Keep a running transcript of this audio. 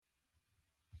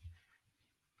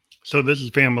So this is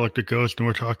Phantom Electric Ghost, and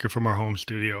we're talking from our home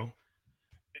studio.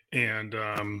 And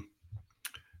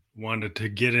wanted to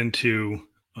get into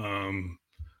um,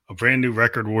 a brand new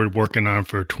record we're working on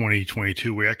for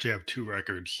 2022. We actually have two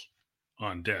records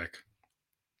on deck,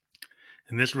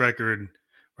 and this record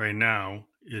right now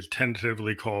is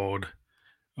tentatively called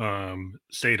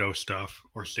Sato Stuff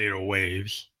or Sato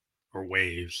Waves or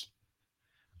Waves.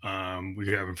 We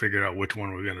haven't figured out which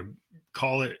one we're gonna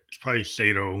call it. It's probably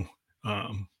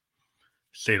um,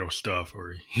 Sato Stuff,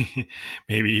 or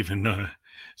maybe even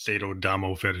Sato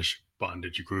Damo Fetish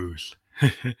Bondage Grooves,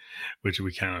 which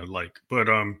we kind of like. But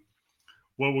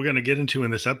what we're gonna get into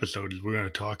in this episode is we're gonna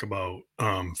talk about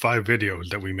 5 videos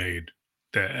that we made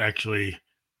that actually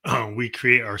we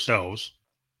create ourselves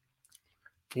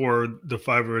for the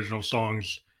 5 original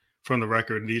songs from the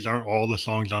record. These aren't all the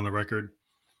songs on the record,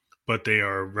 but they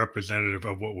are representative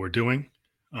of what we're doing.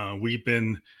 We've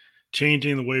been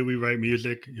changing the way we write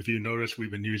music. If you notice,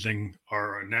 we've been using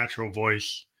our natural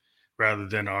voice rather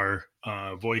than our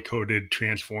voice coded,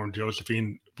 transformed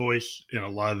Josephine voice in a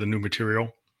lot of the new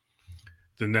material.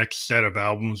 The next set of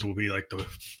albums will be like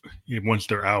once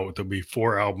they're out, there'll be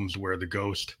 4 albums where the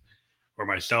Ghost or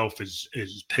myself is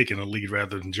taking the lead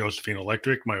rather than Josephine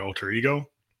Electric, my alter ego.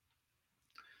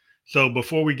 So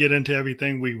before we get into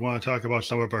everything, we want to talk about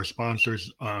some of our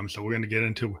sponsors. So we're going to get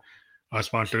into a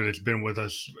sponsor that's been with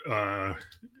us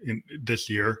in this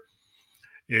year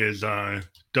is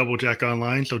Double Jack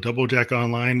Online. So Double Jack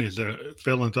Online is a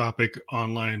philanthropic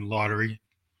online lottery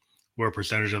where a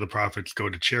percentage of the profits go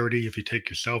to charity. If you take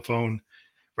your cell phone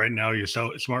right now, your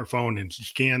smartphone, and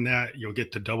scan that, you'll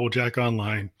get to Double Jack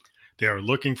Online. They are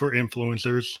looking for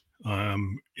influencers.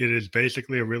 It is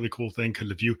basically a really cool thing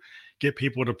because if you get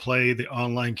people to play the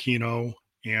online Keno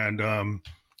and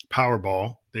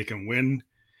Powerball, they can win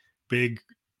big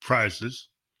prizes.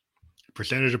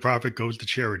 Percentage of profit goes to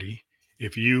charity.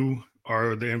 If you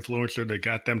are the influencer that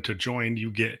got them to join,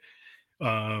 you get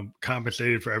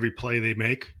compensated for every play they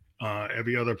make.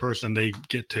 Every other person they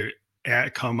get to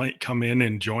come in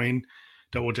and join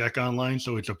Double Jack Online.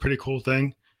 So it's a pretty cool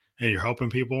thing, and you're helping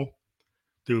people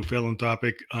through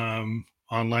philanthropic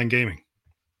online gaming.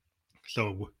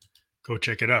 So go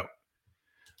check it out.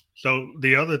 So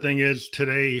the other thing is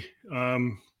today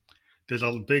there's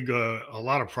a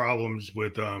lot of problems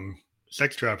with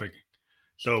sex trafficking.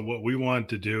 So what we want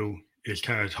to do is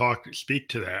kind of speak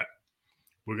to that.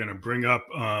 We're going to bring up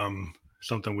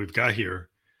something we've got here.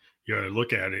 You got to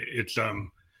look at it. It's you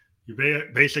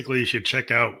basically should check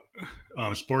out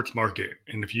Sports Market,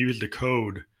 and if you use the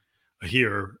code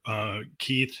here,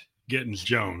 Keith Gittins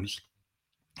Jones,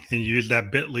 and use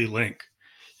that Bitly link,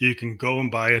 you can go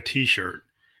and buy a T-shirt,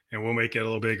 and we'll make it a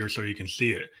little bigger so you can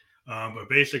see it. But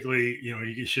basically,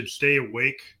 you should stay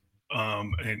awake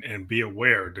and be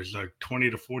aware. There's like 20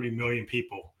 to 40 million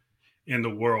people in the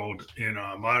world in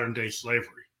modern day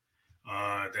slavery.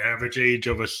 The average age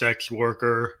of a sex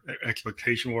worker,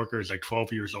 exploitation worker, is like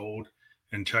 12 years old,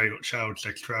 and child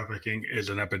sex trafficking is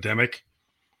an epidemic.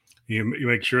 You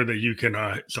make sure that you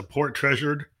can support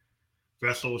Treasured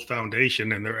Vessels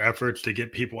Foundation and their efforts to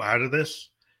get people out of this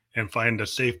and find a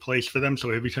safe place for them. So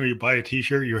every time you buy a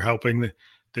T-shirt, you're helping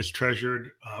this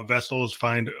Treasured Vessels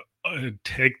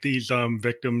take these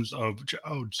victims of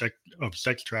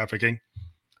sex trafficking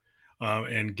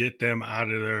and get them out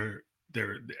of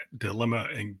their dilemma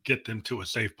and get them to a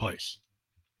safe place.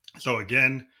 So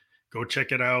again, go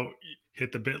check it out.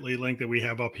 Hit the Bitly link that we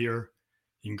have up here.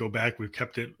 You can go back. We've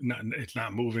kept it. It's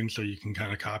not moving, so you can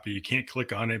kind of copy. You can't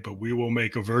click on it, but we will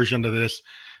make a version of this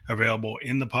available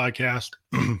in the podcast.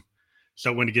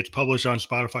 So when it gets published on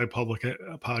Spotify public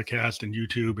podcast and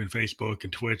YouTube and Facebook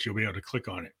and Twitch, you'll be able to click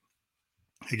on it.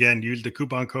 Again, use the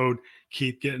coupon code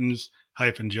Keith Gittins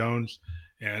 -Jones,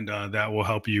 and that will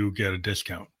help you get a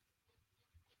discount.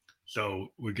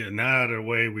 So we're getting that out of the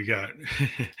way. We got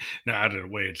not out of the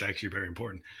way. It's actually very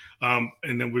important. And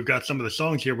then we've got some of the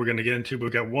songs here we're going to get into. But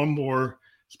we've got one more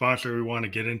sponsor we want to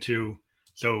get into.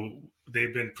 So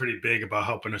they've been pretty big about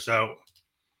helping us out.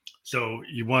 So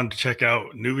you want to check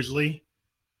out Newsly.me.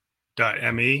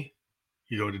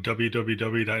 You go to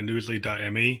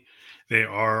www.newsly.me. They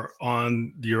are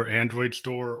on your Android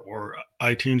store or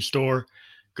iTunes store.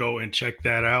 Go and check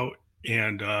that out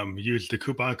and use the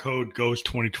coupon code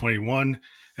GHOST2021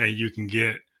 and you can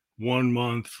get 1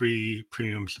 month free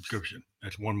premium subscription.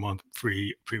 That's 1 month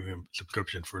free premium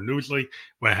subscription for Newsly.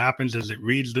 What happens is it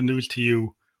reads the news to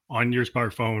you on your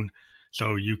smartphone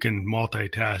so you can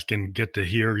multitask and get to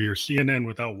hear your CNN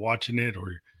without watching it,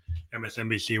 or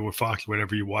MSNBC or Fox,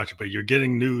 whatever you watch, but you're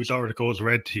getting news articles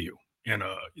read to you in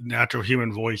a natural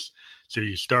human voice. So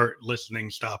you start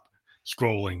listening, stop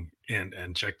scrolling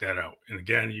and check that out. And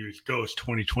again, use Ghost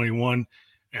 2021,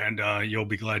 and you'll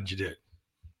be glad you did.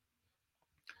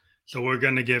 So we're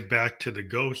going to get back to the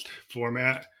Ghost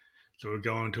format. So we're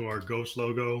going to our Ghost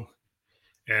logo.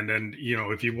 And then,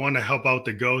 if you want to help out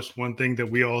the Ghost, one thing that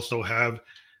we also have,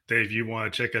 that if you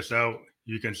want to check us out,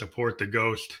 you can support the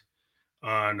Ghost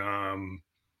on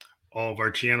all of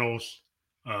our channels.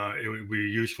 It would be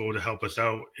useful to help us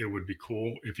out. It would be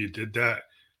cool if you did that.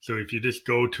 So if you just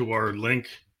go to our link,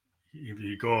 if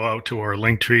you go out to our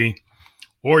link tree,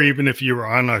 or even if you're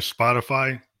on our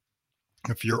Spotify,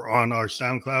 if you're on our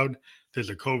SoundCloud, there's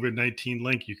a COVID-19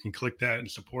 link. You can click that and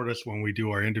support us when we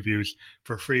do our interviews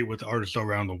for free with artists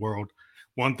around the world.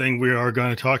 One thing we are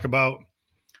going to talk about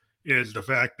is the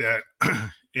fact that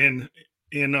in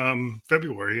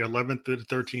February 11th to the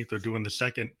 13th, they're doing the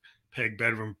second Peg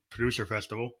Bedroom Producer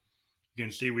Festival. You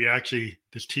can see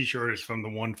this t-shirt is from the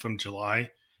one from July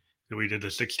that we did, the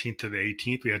 16th to the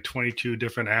 18th. We had 22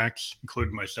 different acts,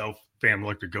 including myself, Phantom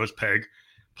Electric Ghost Peg,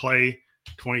 play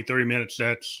 20, 30-minute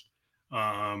sets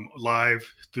live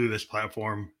through this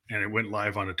platform, and it went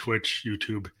live on a Twitch,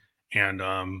 YouTube, and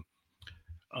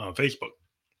Facebook.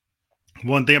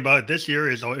 One thing about it this year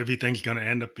is everything's going to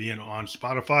end up being on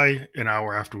Spotify an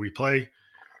hour after we play.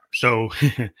 So,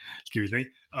 excuse me.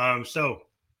 So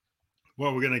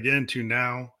what we're going to get into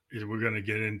now is we're going to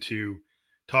get into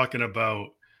talking about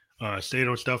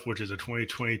Stato Stuff, which is a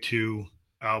 2022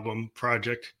 album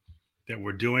project that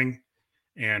we're doing.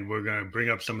 And we're going to bring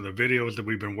up some of the videos that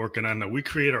we've been working on. Now, we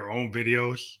create our own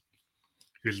videos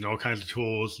using all kinds of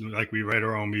tools, like we write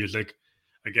our own music.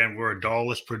 Again, we're a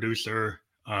DAW-less producer.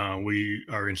 We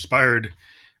are inspired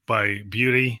by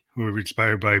beauty. We're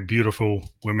inspired by beautiful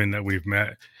women that we've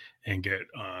met and get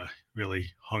really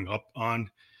hung up on.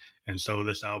 And so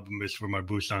this album is for my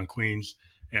Busan Queens.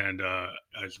 And I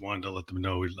just wanted to let them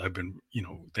know I've been,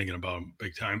 thinking about them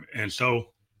big time. And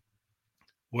so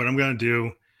what I'm going to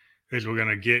do is we're going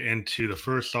to get into the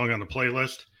first song on the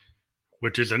playlist,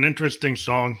 which is an interesting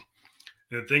song.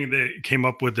 The thing that came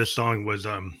up with this song was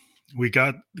we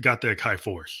got the Akai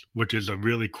Force, which is a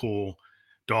really cool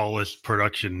DAW-less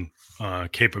production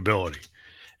capability.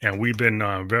 And we've been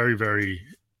very, very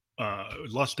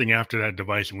lusting after that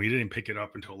device, and we didn't pick it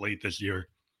up until late this year.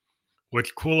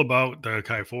 What's cool about the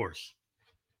Akai Force,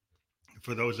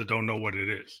 for those that don't know what it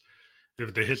is,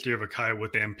 the history of Akai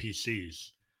with the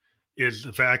MPCs, is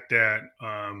the fact that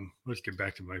let's get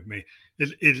back to my main.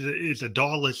 It's a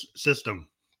DAW-less system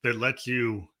that lets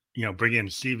you bring in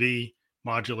CV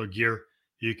modular gear.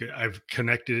 I've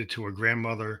connected it to a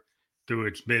grandmother through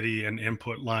its MIDI and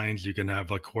input lines. You can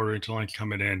have like quarter-inch lines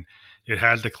coming in. It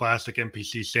has the classic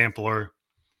MPC sampler,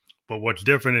 but what's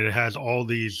different, it has all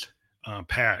these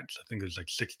pads. I think there's like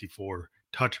 64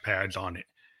 touch pads on it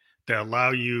that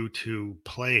allow you to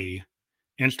play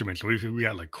instruments. So we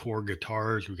got like core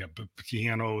guitars, we got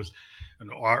pianos,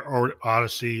 an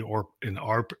Odyssey or an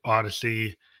ARP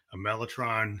Odyssey, a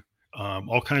Mellotron,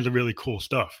 all kinds of really cool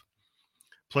stuff.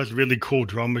 Plus really cool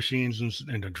drum machines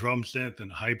and a drum synth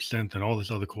and a hype synth and all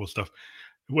this other cool stuff.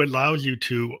 What allows you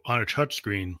to, on a touch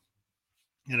screen,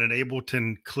 in an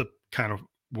Ableton clip kind of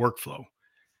workflow,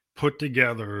 put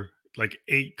together like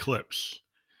 8 clips.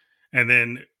 And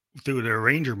then through the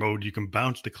arranger mode, you can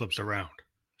bounce the clips around.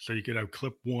 So you could have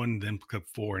clip 1, then clip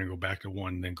 4, and go back to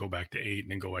 1, then go back to 8,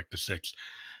 and then go back to 6.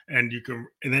 And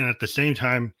then at the same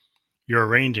time, you're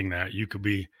arranging that. You could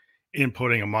be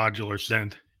inputting a modular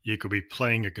synth. You could be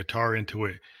playing a guitar into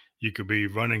it. You could be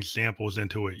running samples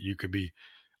into it. You could be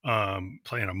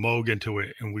playing a Moog into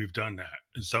it. And we've done that.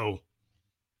 And so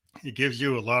it gives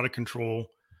you a lot of control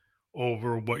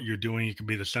over what you're doing. You can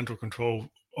be the central control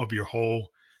of your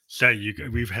whole set.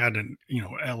 We've had an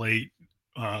L8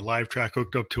 live track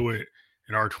hooked up to it,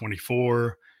 an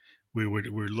R24.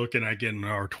 We're looking at getting an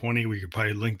R20. We could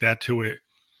probably link that to it.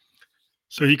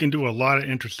 So you can do a lot of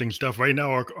interesting stuff. Right now,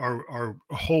 our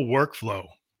whole workflow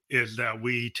is that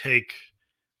we take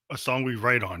a song, we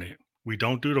write on it. We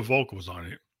don't do the vocals on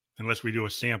it unless we do a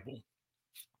sample.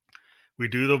 We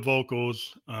do the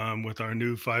vocals with our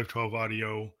new 512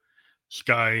 Audio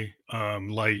Sky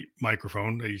Light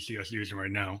microphone that you see us using right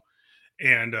now.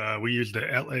 And we use the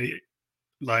LA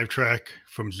live track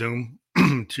from Zoom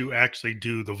to actually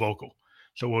do the vocal.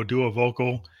 So we'll do a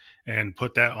vocal and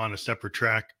put that on a separate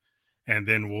track, and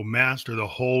then we'll master the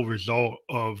whole result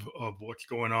of what's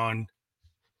going on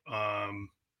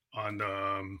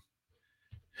the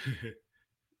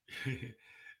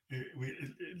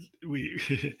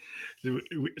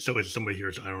so it's somebody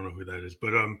here, so I don't know who that is,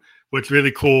 but what's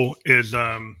really cool is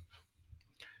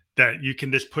that you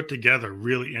can just put together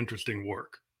really interesting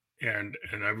work, and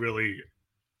I really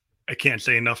I can't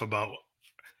say enough about,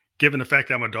 given the fact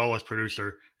that I'm a DAWless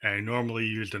producer and I normally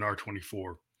used an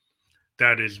R24.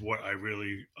 That is what I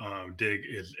really dig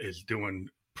is doing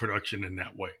production in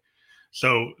that way.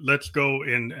 So let's go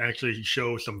and actually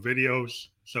show some videos.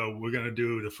 So we're going to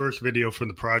do the first video from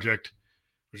the project,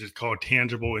 which is called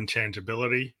Tangible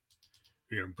Intangibility.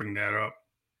 We're going to bring that up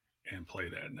and play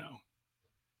that now.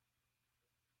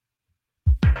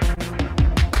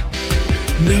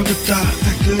 Never thought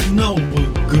I could know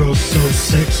a girl so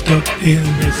sexed up in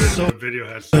the soul. The video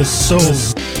has the soul. One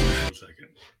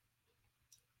second.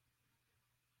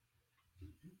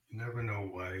 You never know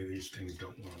why these things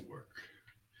don't want to work.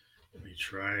 Let me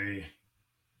try.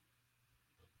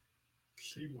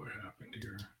 See what happened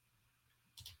here.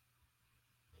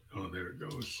 Oh, there it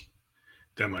goes.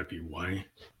 That might be why.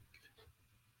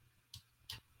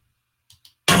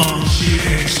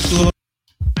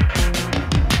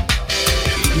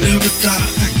 Never thought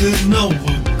I could know a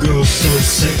girl so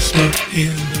sexed up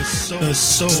in the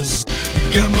soul.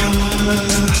 Got my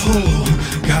hole,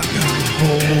 got my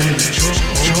hole.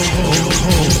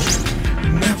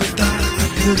 Never thought I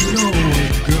could know a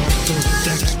girl so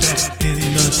sexed up in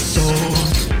the soul.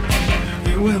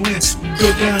 When we go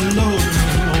down low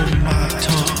on my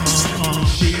tongue,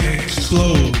 she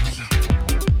explodes.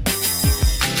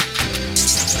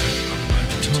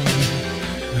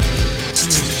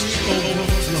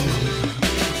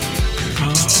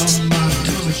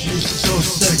 She's so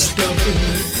sexed up in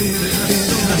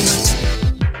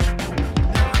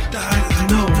I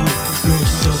know a girl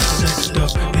so sexed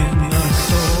up in the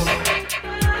soul.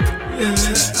 Yeah,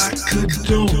 I could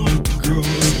know a girl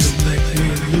to make me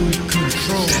lose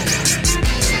control.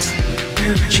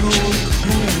 And choke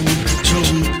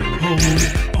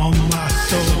on my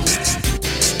soul.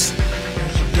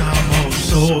 Damo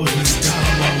soul and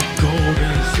Damo gold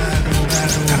and saddle.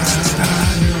 I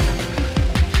know.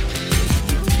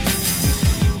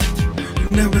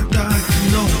 Never thought I could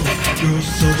know a girl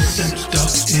so sexed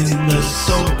up in the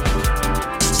soul.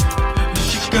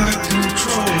 She got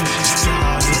control, she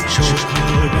got a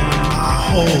chokehold on my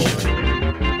hole.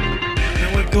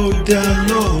 Now I go down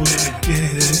low and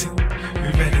get it.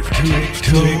 We're ready to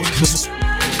explode.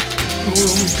 When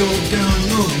we go down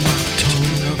low, my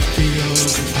tongue I feel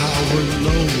the power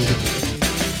load.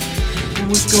 When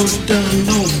we go down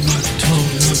low, my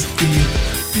tongue I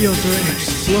feel to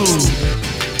explode.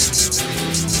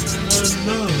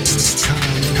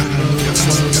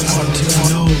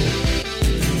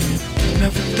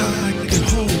 Never thought I could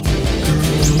hold a girl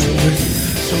with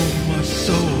so much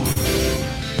soul.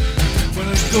 When I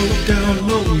go down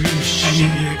low, she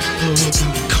explodes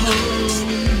and come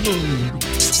low.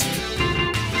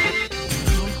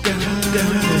 Come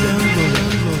down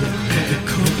low.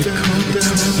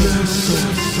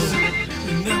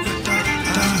 Never thought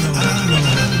I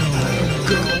know a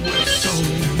girl with so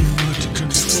much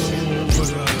control,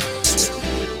 but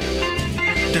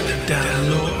down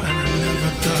low, and I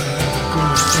never thought I'd go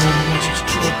so much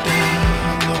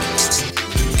down low.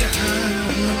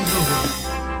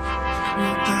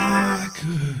 Never thought I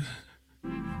could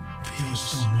feel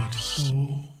so much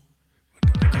soul.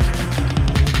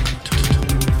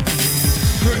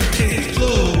 Hurricane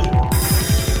flow.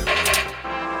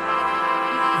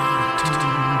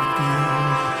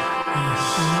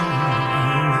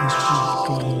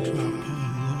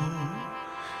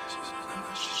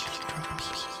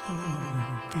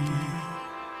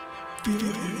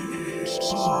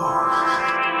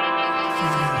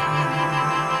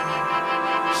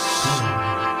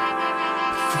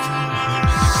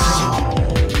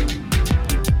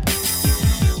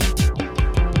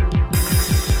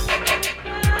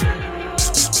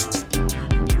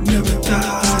 Never thought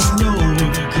I'd know a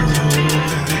girl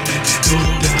that go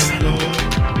down low.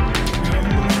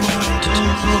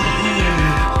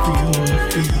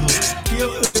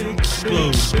 Feel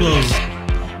explode.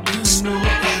 I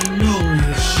know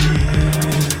that she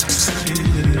is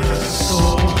in my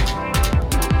soul.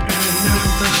 And I never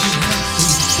thought she had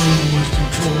so much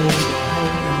control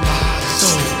over my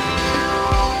soul.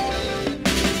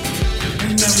 I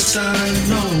never thought I'd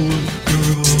know a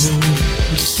girl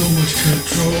with so much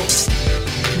control.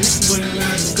 When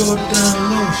I go down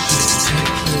low, she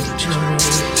takes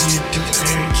eternity to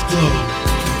explode.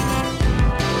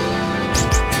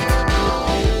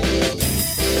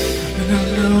 And I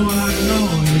know a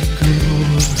girl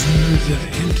of hers that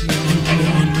into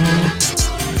I know.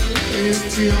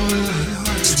 If you're like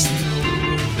I know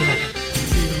that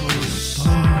feels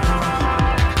song.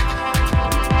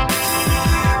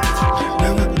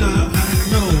 Never thought I'd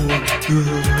know a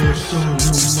girl so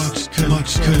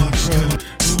much control.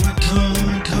 My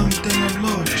tongue down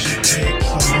low.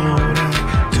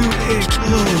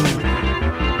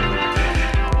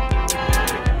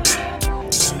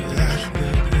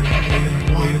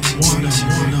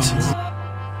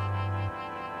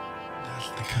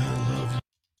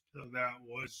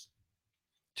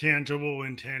 tangible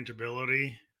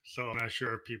intangibility. So I'm not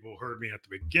sure if people heard me at the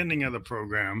beginning of the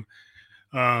program,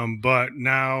 but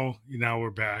now we're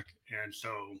back, and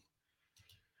so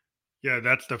yeah,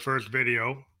 that's the first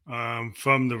video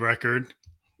from the record,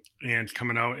 and it's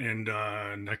coming out in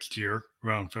next year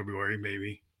around February,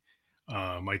 maybe.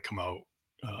 Might come out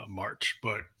March,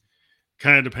 but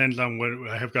kind of depends on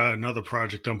what I have got another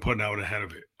project I'm putting out ahead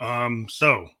of it.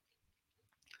 So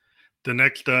the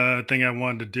next thing I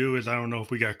wanted to do is I don't know if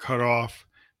we got cut off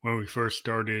when we first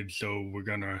started, so we're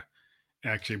gonna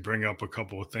actually bring up a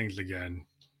couple of things again.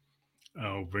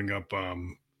 I'll bring up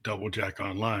Double Jack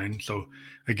Online. So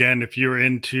again, if you're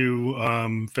into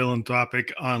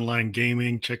philanthropic online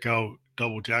gaming, check out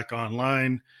Double Jack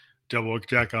Online. Double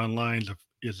Jack Online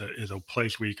is a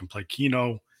place where you can play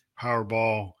Keno,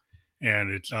 Powerball,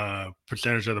 and it's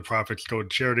percentage of the profits go to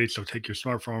charity. So take your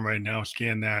smartphone right now,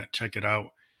 scan that, check it out.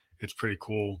 It's pretty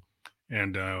cool,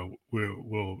 and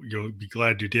you'll be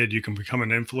glad you did. You can become an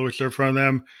influencer from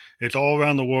them. It's all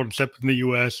around the world except in the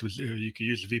U.S. You can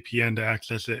use the VPN to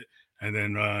access it, and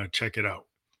then check it out.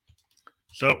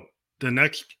 So the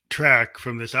next track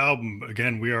from this album,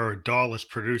 again, we are a Dawless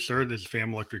producer. This is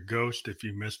Phantom Electric Ghost. If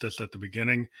you missed us at the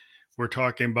beginning, we're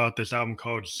talking about this album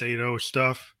called Sado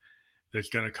Stuff that's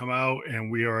going to come out,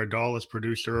 and we are a Dawless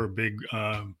producer,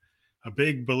 a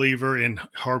big believer in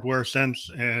hardware sense,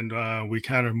 and we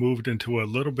kind of moved into a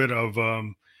little bit of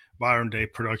modern day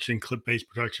production, clip-based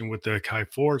production with the Kai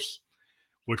Force,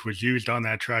 which was used on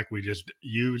that track we just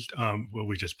used, what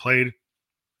we just played.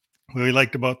 What we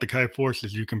liked about the Kai Force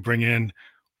is you can bring in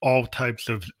all types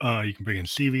of, you can bring in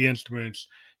CV instruments,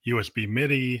 USB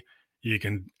MIDI, you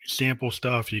can sample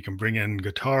stuff, you can bring in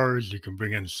guitars, you can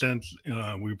bring in synths.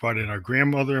 We brought in our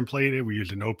grandmother and played it. We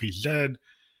used an OPZ.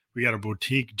 We got a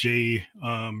boutique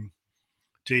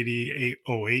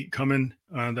JD808 coming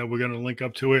that we're going to link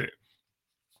up to it.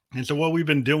 And so what we've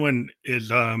been doing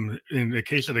is, in the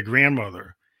case of the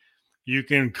grandmother, you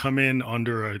can come in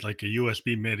under like a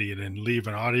USB MIDI and then leave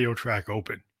an audio track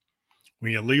open.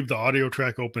 When you leave the audio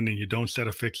track open and you don't set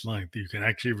a fixed length, you can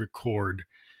actually record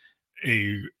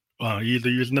either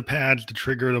using the pads to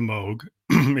trigger the Moog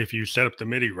if you set up the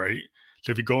MIDI right.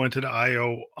 So if you go into the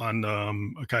IO on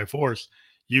the Kai Force,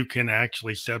 you can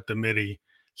actually set the MIDI.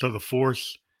 So the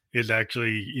Force is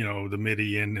actually, the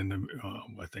MIDI in, and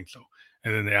I think so.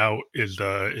 And then the out is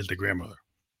the grandmother.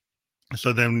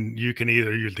 So then you can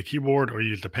either use the keyboard or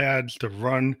use the pads to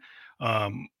run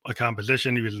a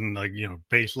composition using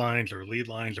bass lines or lead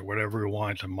lines or whatever you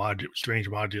want, some strange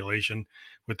modulation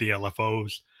with the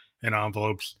LFOs and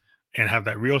envelopes, and have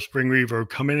that real spring reverb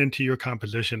coming into your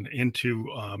composition into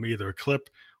either a clip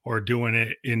or doing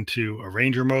it into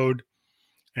arranger mode.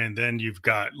 And then you've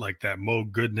got like that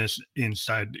Moog goodness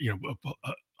inside,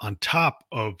 on top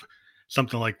of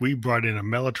something like we brought in a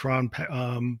Mellotron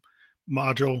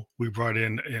module. We brought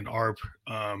in an ARP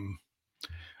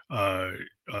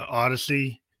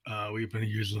Odyssey. We've been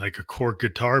using like a Korg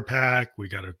guitar pack. We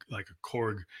got a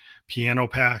Korg piano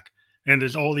pack. And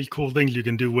there's all these cool things you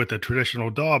can do with a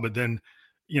traditional DAW. But then,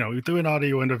 through an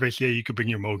audio interface, yeah, you could bring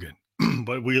your Moog in.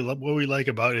 But what we like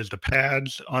about it is the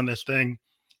pads on this thing.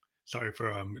 Sorry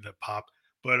for the pop.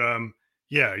 But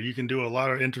yeah, you can do a lot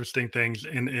of interesting things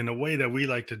in a way that we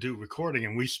like to do recording.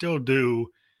 And we still do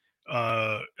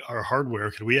our hardware,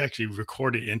 because we actually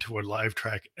record it into a Live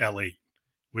Track L8,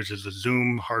 which is a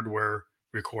Zoom hardware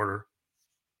recorder.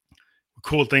 The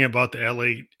cool thing about the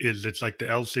L8 is it's like the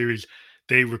L series.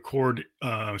 They record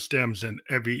stems in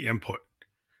every input.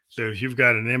 So if you've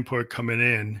got an input coming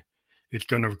in, it's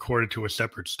going to record it to a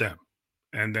separate stem.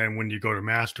 And then when you go to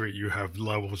master it, you have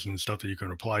levels and stuff that you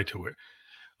can apply to it,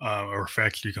 or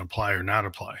effects you can apply or not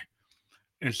apply.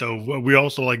 And so what we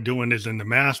also like doing is in the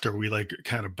master, we like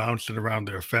kind of bouncing around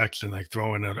the effects and like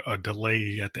throwing a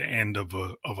delay at the end of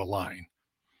a line,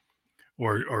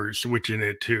 or switching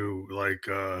it to like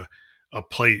a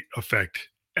plate effect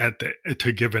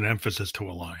to give an emphasis to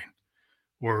a line,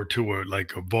 or to a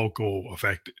vocal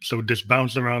effect. So just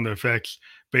bouncing around the effects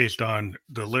based on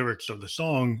the lyrics of the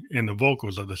song and the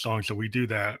vocals of the song. So we do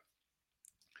that.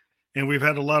 And we've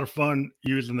had a lot of fun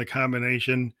using the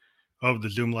combination of the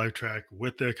Zoom Live Track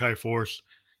with the Kai Force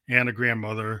and a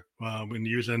grandmother, when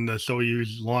using the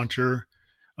Soyuz launcher,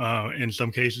 in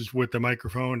some cases with the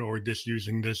microphone, or just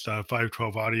using this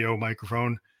 512 audio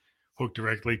microphone hooked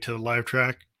directly to the Live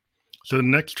Track. So the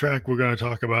next track we're going to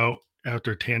talk about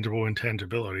after Tangible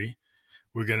Intangibility,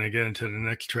 we're going to get into the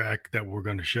next track that we're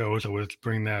going to show. So let's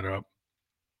bring that up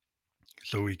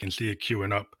so we can see it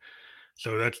queuing up.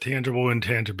 So that's Tangible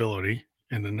Intangibility.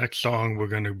 And the next song we're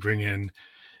going to bring in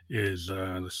is,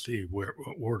 let's see what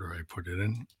order I put it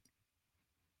in.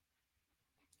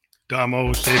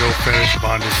 Damo Sato Fetish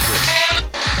Bondage Grip.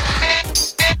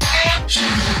 She's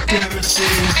a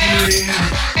devastating beauty,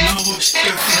 and I know she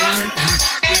got hurt. And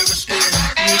devastating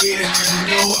beauty, and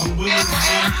you know I'm willing to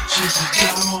run. She's a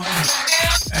damo, and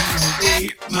I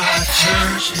wait my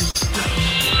turn. She's a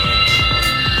damo.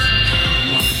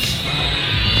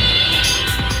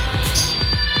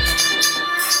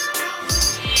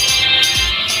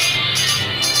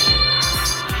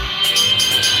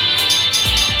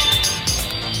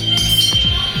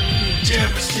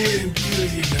 Devastating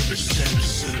beauty, never said a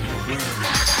single word.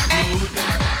 Oh,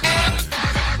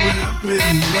 when I've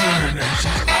been learned,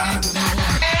 I know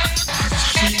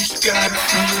she's gotta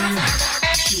earn.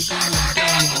 She's on the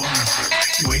down,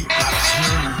 wait my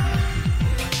turn.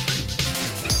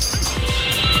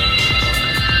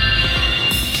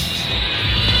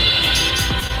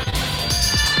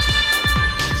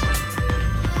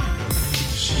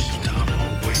 She's down,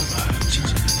 wait my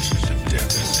turn. She's a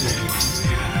devastating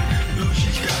beauty. No,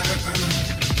 she's gotta earn.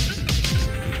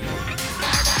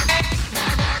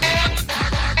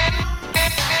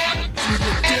 She's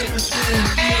a devastating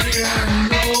beauty. I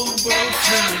know about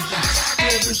turns.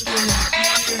 Devastating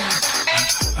beauty.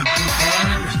 I'm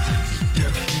prepared.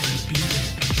 Devastating beauty.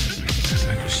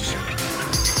 I know she's gotta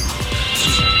earn.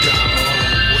 She's gotta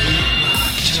wait my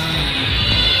turn.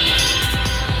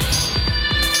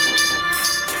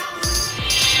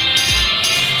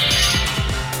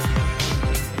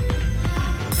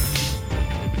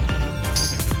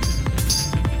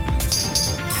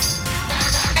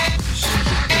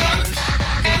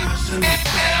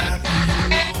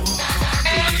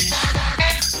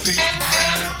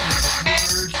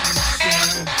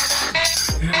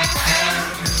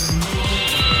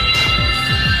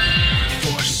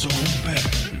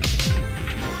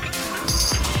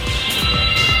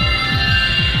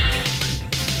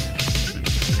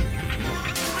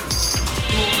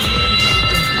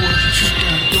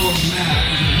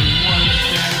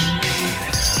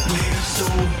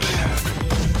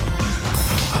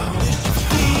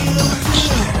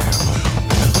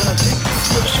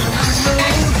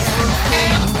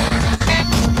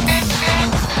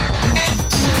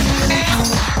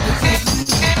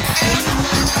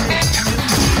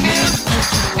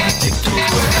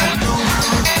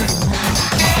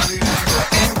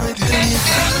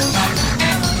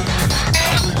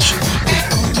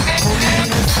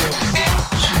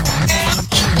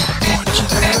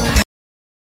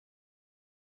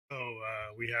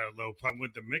 We had a little problem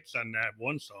with the mix on that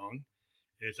one song.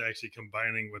 It's actually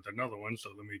combining with another one. So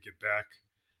let me get back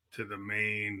to the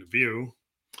main view.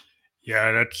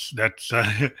 Yeah, that's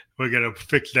we're gonna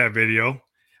fix that video.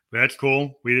 That's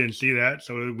cool. We didn't see that,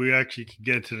 so we actually could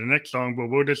get to the next song. But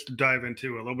we'll just dive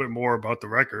into a little bit more about the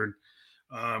record.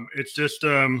 It's just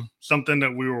something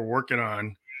that we were working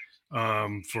on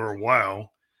for a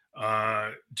while.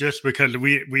 Just because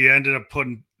we ended up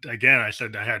putting, again, I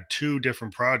said I had two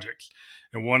different projects,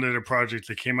 and one of the projects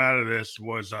that came out of this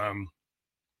was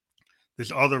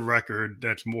this other record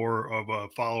that's more of a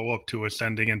follow-up to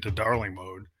Ascending into Darling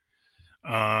Mode.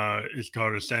 It's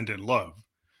called Ascend in Love,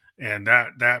 and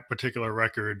that particular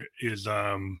record is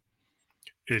going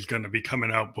to be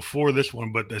coming out before this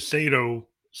one. But the Sato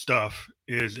stuff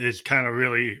is kind of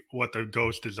really what the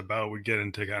Ghost is about. We get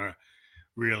into kind of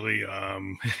really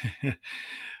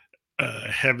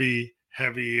heavy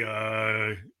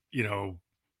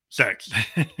sex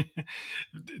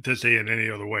to say it any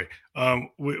other way.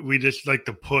 We just like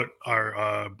to put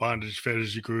our bondage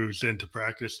fetish grooves into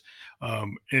practice,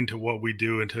 into what we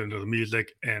do, into the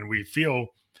music, and we feel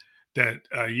that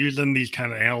using these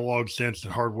kind of analog synths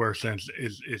and hardware synths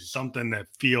is something that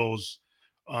feels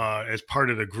as part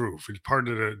of the groove. It's part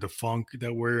of the funk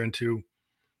that we're into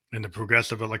and the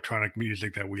progressive electronic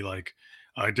music that we like.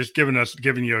 Just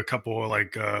giving you a couple of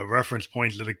like reference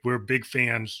points. That, like, we're big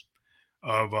fans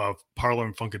of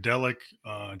Parliament Funkadelic,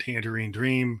 Tangerine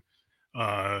Dream,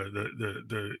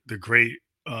 the great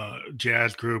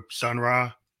jazz group Sun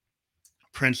Ra,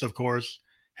 Prince, of course,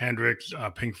 Hendrix,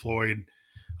 Pink Floyd,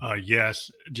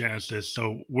 Yes, Genesis.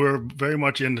 So we're very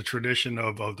much in the tradition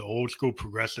of the old school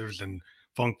progressives and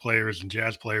funk players and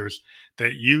jazz players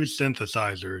that use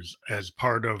synthesizers as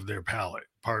part of their palette,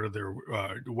 part of their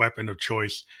weapon of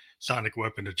choice, sonic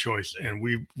weapon of choice. And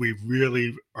we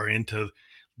really are into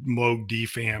Moog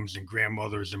DFAMs and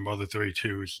grandmothers and Mother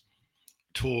 32s,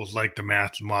 tools like the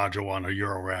Math module on a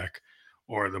Eurorack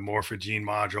or the Morphogene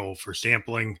module for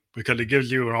sampling, because it gives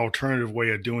you an alternative way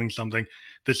of doing something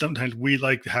that sometimes we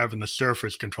like having the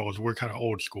surface controls. We're kind of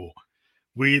old school.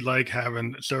 We like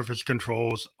having surface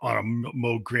controls on a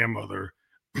Moog grandmother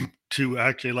to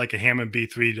actually, like a Hammond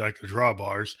B3, like the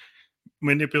drawbars,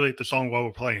 manipulate the song while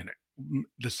we're playing it.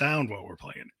 the sound while we're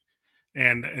playing.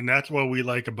 And that's what we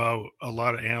like about a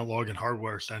lot of analog and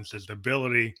hardware senses, the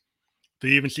ability to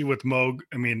even see with Moog.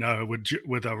 I mean,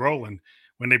 with Roland,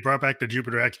 when they brought back the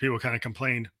Jupiter X, people kind of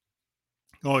complained,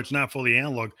 "Oh, it's not fully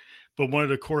analog." But one of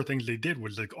the core things they did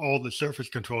was like all the surface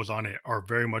controls on it are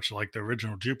very much like the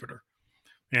original Jupiter,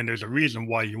 and there's a reason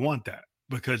why you want that,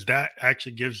 because that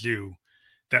actually gives you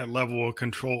that level of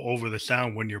control over the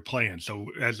sound when you're playing. So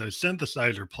as a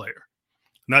synthesizer player,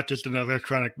 not just an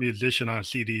electronic musician on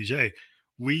CDJ,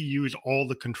 we use all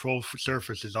the control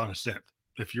surfaces on a synth.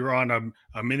 If you're on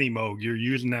a mini Moog, you're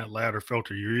using that ladder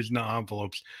filter, you're using the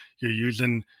envelopes, you're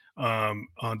using on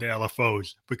the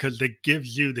LFOs, because it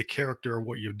gives you the character of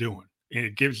what you're doing. And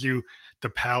it gives you the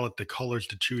palette, the colors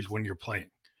to choose when you're playing.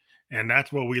 And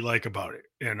that's what we like about it.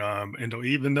 And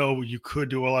even though you could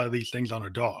do a lot of these things on a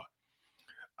DAW,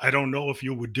 I don't know if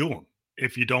you would do them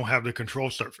if you don't have the control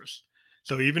surface.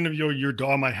 So even if your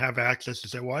DAW might have access to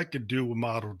say, well, I could do a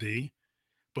Model D,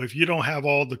 but if you don't have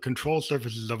all the control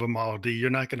surfaces of a Model D, you're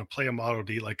not going to play a Model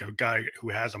D like a guy who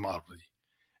has a Model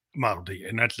D.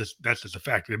 And that's just a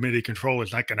fact. The MIDI controller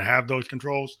is not going to have those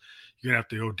controls. You're going to have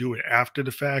to go do it after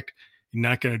the fact. You're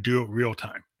not going to do it real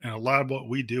time. And a lot of what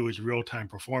we do is real time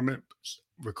performance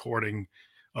recording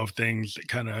of things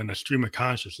kind of in a stream of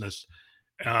consciousness,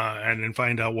 and then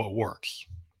find out what works.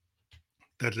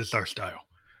 That's just our style.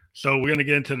 So we're going to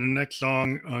get into the next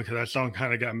song, because that song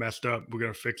kind of got messed up. We're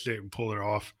going to fix it and pull it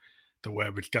off the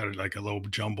web. It's got like a little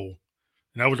jumble.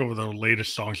 And that was over the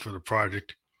latest songs for the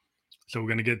project. So we're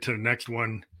going to get to the next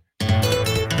one. Here we go.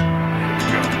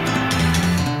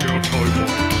 Girl Toy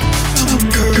Boy. I'm a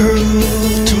girl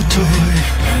toy.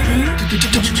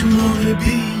 Don't you want to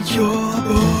be your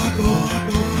boy?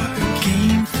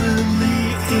 Gainfully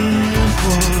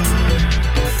employed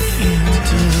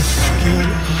into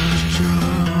skill of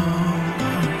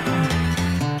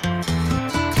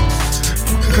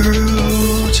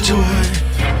girl toy.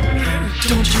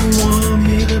 Don't you want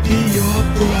me to be your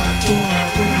boy?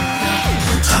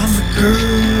 I'm a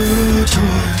girl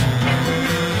toy.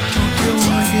 Don't you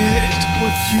want it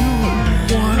what you want?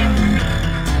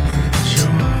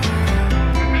 Enjoy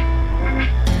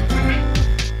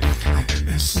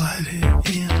and slide it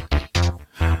in.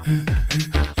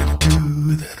 Do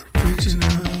that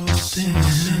original thing.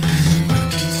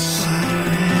 Slide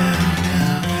it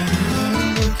down.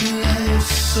 Looking at it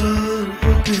so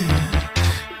open.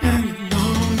 And you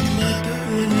know you like the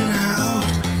in and out.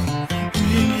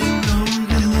 And you know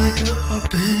you like the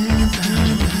up and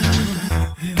down.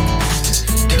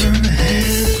 Turn the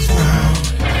head around.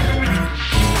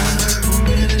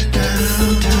 When you get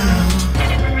downtown.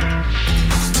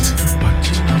 But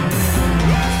you know,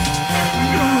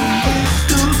 you don't make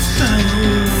those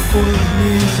sound for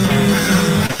me.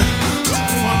 You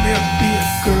want me to be a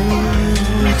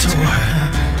girl toy.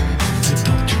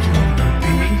 Don't you wanna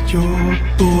be your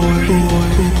boy?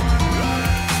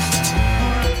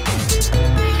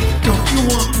 Don't you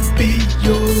wanna be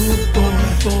your boy?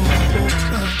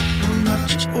 I'm not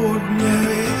your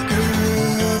ordinary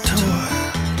girl toy.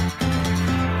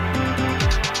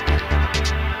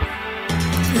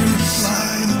 And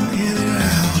sliding in and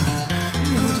out,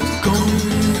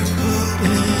 going up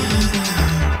and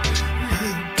down.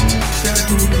 That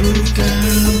move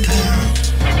downtown.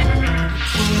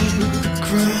 With the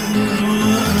grind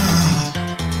on.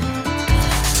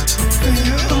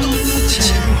 Fair on the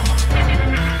table.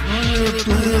 On your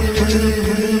plate.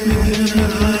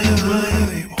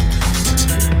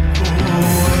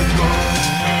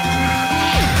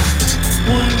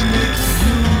 What makes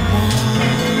you want?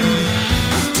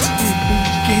 You've been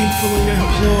gainfully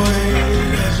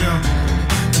employed as a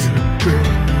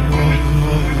girl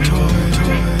toy.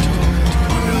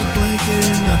 On your blanket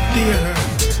in the theater.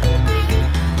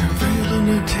 On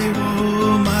the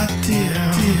table, my dear.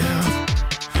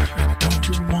 Don't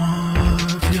you wanna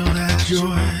feel that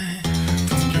joy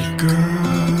from your girl?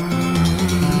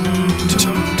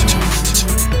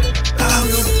 I'm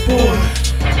your boy.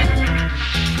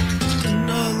 Just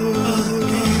another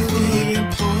gainfully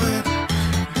employed.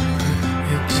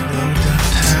 It's low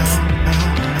downtown.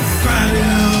 Friday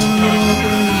out of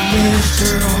the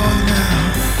minister all now.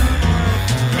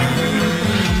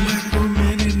 Micro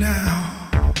minute now.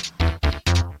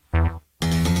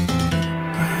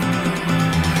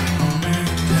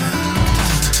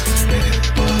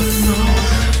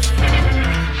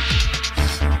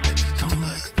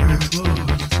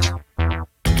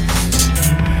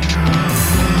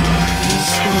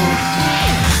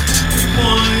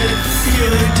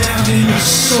 In your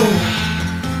soul,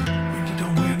 when you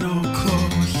don't wear no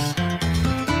clothes,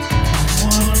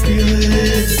 wanna feel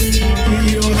it deep in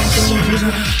your soul.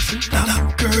 Not a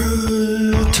girl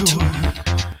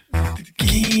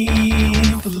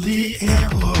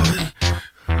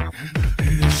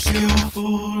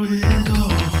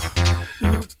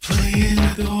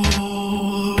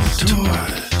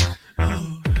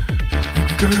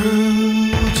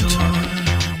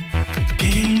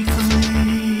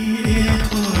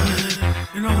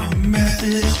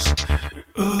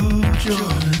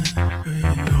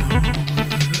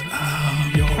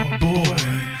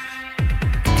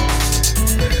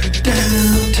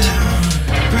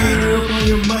on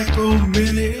your micro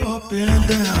mini up and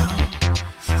down.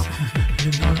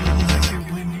 You know you like it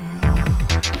when you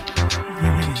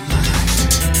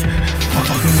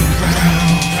fucking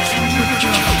around.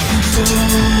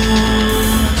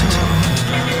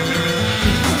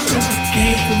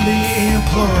 Gainfully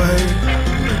employed,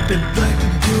 they like to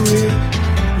do it,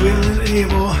 will and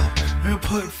able, and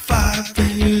put 5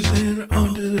 fingers in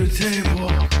under the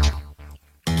table.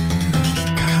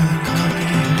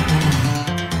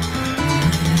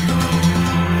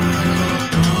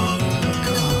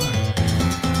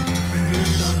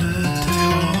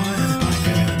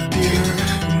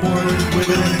 More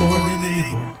than able.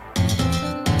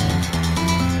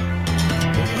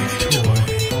 Toy.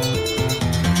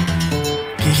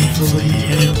 Gainfully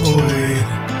employed.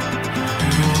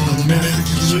 All the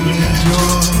methods you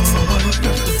enjoy.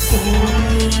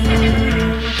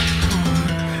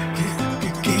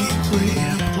 Gainfully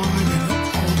employed in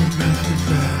all the methods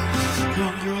that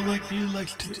young girl like you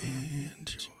likes to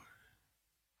enjoy.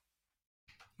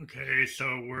 Okay, so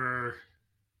we're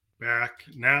back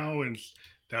now, and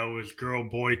that was Girl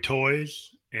Boy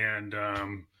Toys, and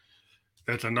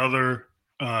that's another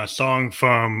song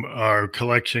from our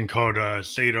collection called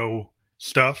Sato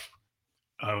Stuff.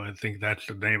 I think that's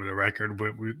the name of the record,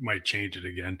 but we might change it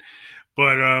again.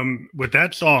 But with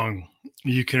that song,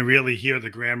 you can really hear the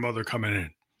grandmother coming in.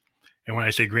 And when I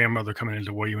say grandmother coming in,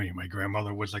 what do you mean? My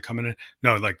grandmother was like coming in?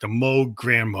 No, like the Moog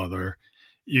grandmother.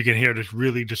 You can hear this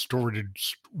really distorted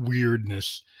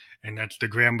weirdness. And that's the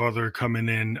grandmother coming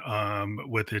in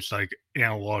with its like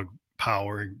analog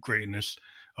power and greatness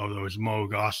of those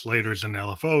Moog oscillators and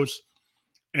LFOs.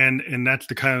 And that's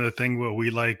the kind of the thing where we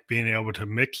like being able to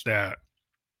mix that.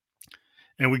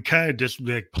 And we kind of just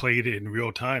like played it in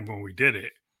real time when we did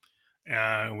it.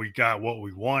 And we got what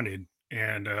we wanted.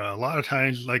 And a lot of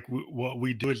times, like what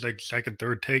we do is like second,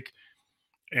 third take.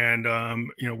 And,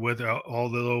 with all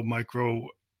the little micro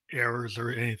errors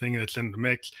or anything that's in the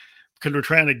mix, because we're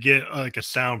trying to get like a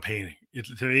sound painting.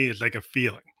 To me, it's like a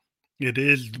feeling. It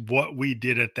is what we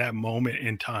did at that moment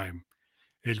in time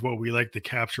is what we like to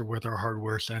capture with our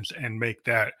hardware sense and make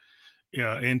that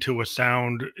into a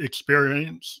sound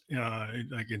experience.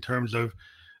 Like in terms of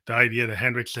the idea that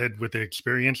Hendrix said with the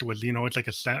experience was, it's like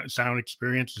a sound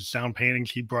experience, the sound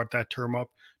paintings. He brought that term up.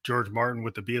 George Martin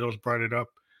with the Beatles brought it up.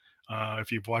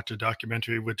 If you've watched a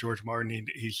documentary with George Martin,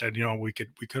 he said, we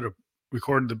could have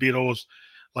recorded the Beatles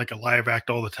like a live act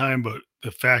all the time, but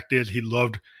the fact is he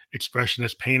loved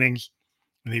expressionist paintings,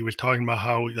 and he was talking about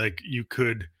how like you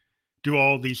could do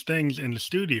all these things in the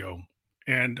studio.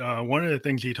 And one of the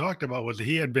things he talked about was that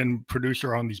he had been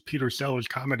producer on these Peter Sellers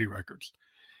comedy records,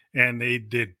 and they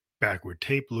did backward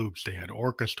tape loops, they had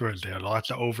orchestras, they had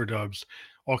lots of overdubs,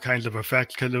 all kinds of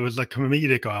effects, because it was like a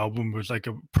comedic album, it was like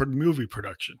a movie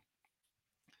production.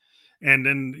 And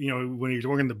then, when he was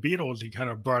working the Beatles, he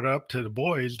kind of brought up to the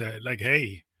boys that like,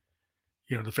 hey,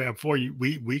 the Fab Four,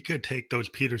 we could take those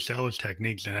Peter Sellers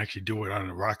techniques and actually do it on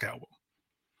a rock album.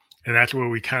 And that's where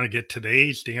we kind of get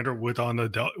today's standard within the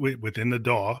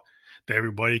DAW, that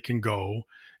everybody can go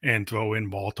and throw in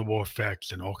multiple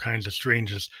effects and all kinds of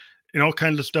strangeness and all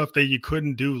kinds of stuff that you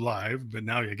couldn't do live, but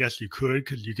now I guess you could,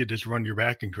 because you could just run your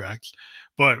backing tracks.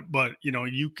 But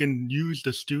you can use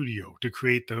the studio to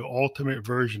create the ultimate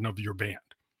version of your band,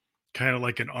 kind of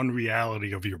like an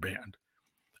unreality of your band.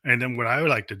 And then what I would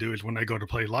like to do is when I go to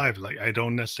play live, like I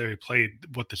don't necessarily play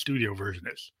what the studio version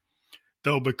is.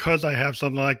 Though because I have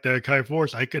something like the Akai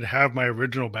Force, I could have my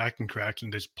original backing tracks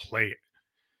and just play it,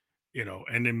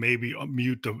 and then maybe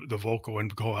mute the vocal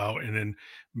and go out and then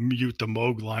mute the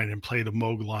Moog line and play the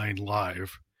Moog line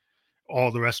live. All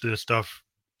the rest of the stuff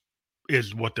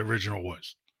is what the original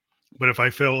was. But if I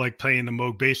feel like playing the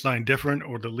Moog bass line different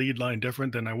or the lead line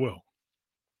different, then I will.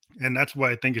 And that's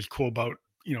what I think is cool about,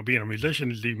 being a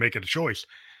musician, is you make it a choice.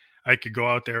 I could go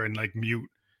out there and like mute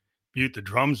the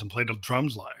drums and play the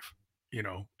drums live,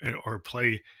 or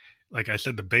play, like I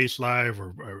said, the bass live,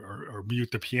 or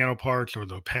mute the piano parts or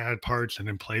the pad parts and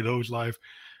then play those live.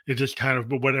 It just kind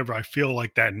of whatever I feel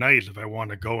like that night. If I want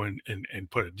to go and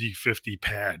put a D50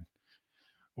 pad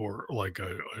or like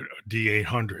a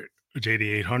D800, a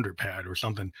JD800 pad or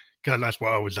something, because that's why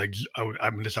I was like,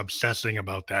 I'm just obsessing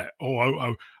about that. Oh,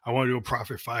 I want to do a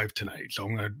Prophet 5 tonight, so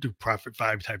I'm going to do Prophet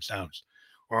 5 type sounds,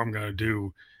 or I'm going to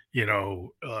do,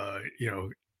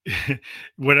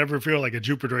 whatever feel like a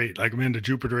Jupiter 8, like I'm into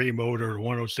Jupiter 8 mode or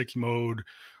 106 mode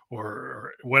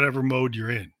or whatever mode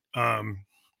you're in,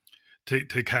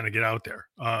 to kind of get out there.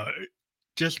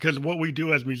 Just because what we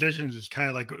do as musicians is kind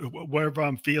of like whatever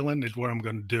I'm feeling is what I'm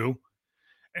going to do.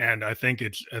 And I think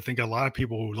a lot of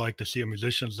people would like to see a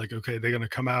musician's like, okay, they're going to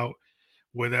come out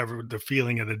whatever the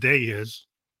feeling of the day is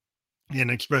and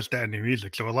express that in the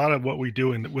music. So a lot of what we do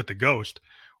with the Ghost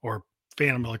or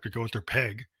Phantom Electric Ghost or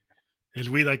Peg is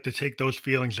we like to take those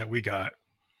feelings that we got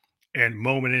and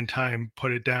moment in time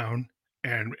put it down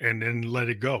and then let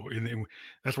it go. And then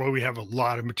that's why we have a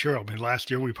lot of material. I mean,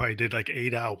 last year we probably did like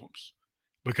 8 albums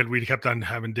because we kept on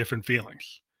having different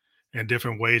feelings and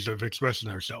different ways of expressing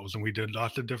ourselves. And we did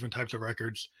lots of different types of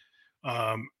records.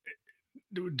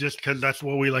 Just because that's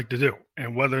what we like to do.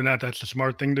 And whether or not that's the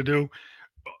smart thing to do,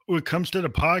 when it comes to the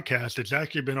podcast, it's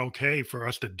actually been okay for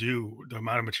us to do the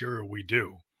amount of material we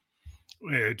do.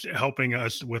 It's helping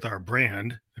us with our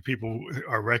brand. People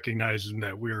are recognizing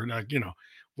that we're not,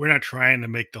 we're not trying to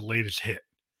make the latest hit.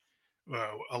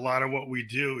 A lot of what we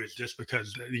do is just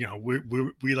because,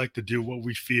 we like to do what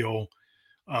we feel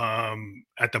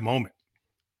at the moment.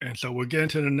 And so we'll get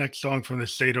into the next song from the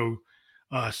Sato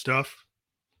stuff.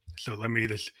 So let me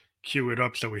just cue it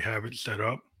up so we have it set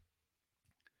up.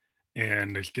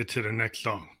 And let's get to the next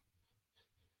song.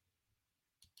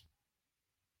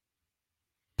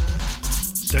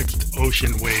 Sexed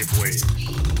Ocean Wave Waves.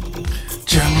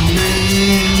 Gentlemen,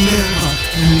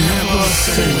 never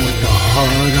say with the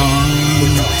heart on,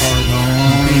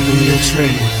 be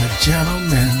betrayed.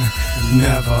 Gentlemen,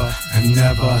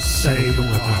 never say with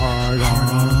the heart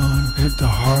on, with the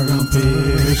heart on, be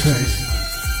betrayed.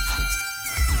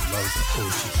 Love the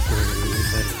ocean spray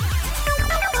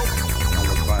on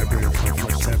the vibrator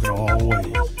 24/7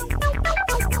 always.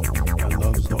 I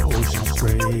love the ocean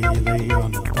spray lay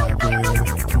on the vibrator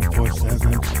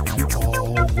 24/7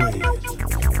 always.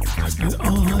 And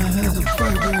all I had is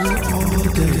vibrator all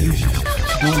day.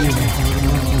 Don't even hurt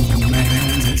on man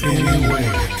anyway.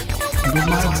 But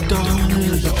my darling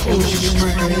is the ocean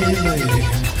spray lay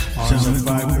on the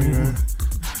vibrator.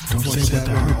 Don't say that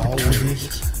I always.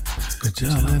 Cause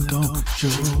John don't show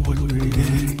what we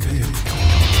did.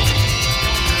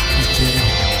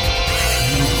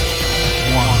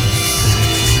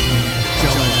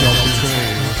 One double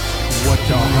trade. What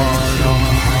the heart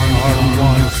on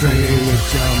one trade with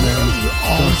John.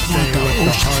 Don't say what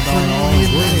the heart on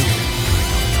always.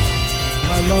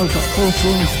 I love the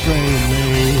ocean spray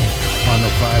lay on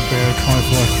the vibrator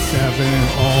 24/7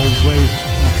 always.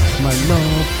 My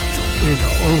love. It's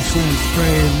ocean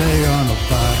spray lay on a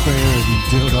vibrator and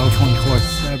dildo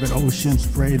 24/7 ocean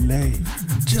spray lay.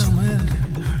 Gentlemen,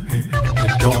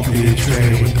 don't be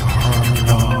betrayed with the heart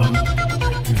on.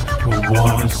 We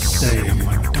wanna say,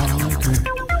 my darling,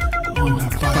 on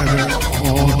that vibrator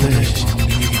all day.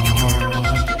 Need a heart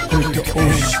on with the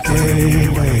ocean spray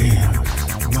lay.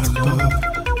 My love,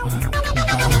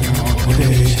 vibrator all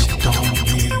day. Don't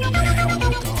need man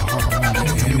with the heart on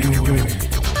anyway.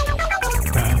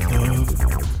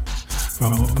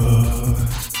 From above,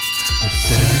 the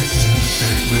sex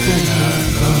with our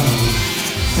love,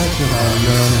 sex with our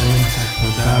love,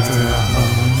 without our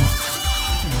love.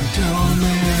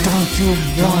 Gentlemen, don't you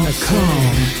wanna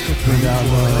come with our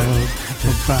love, the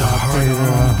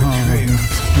vibrator?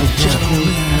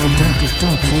 Gentlemen,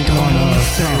 don't you wanna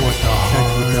say what the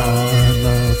heart of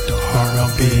love, the heart of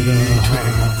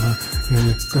betrayal?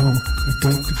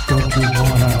 Don't you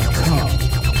wanna come,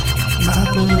 my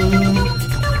love?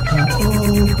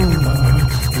 Over,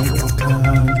 with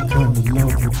time to come in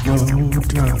love with no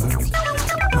drugs.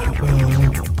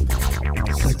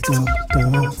 Sex up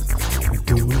stuff, and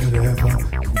do whatever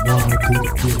you wanna do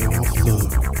to get off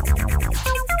love.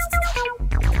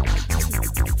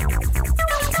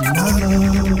 My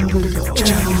love is a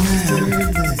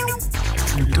gentleman.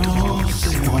 Don't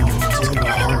say on the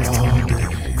heart all day.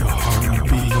 Your heart will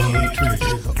be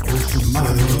betrayed. Ocean my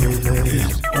love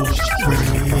is ocean spray.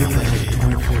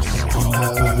 On my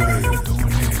way,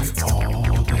 doing it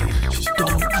all day. She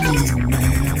don't need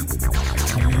man.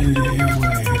 Anyway, don't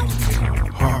need her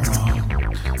heart on.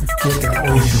 Get that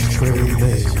ocean spray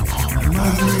lay. My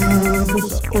love is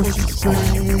the ocean spray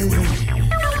lay.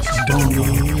 She don't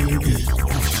need this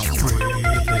ocean spray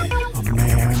lay. A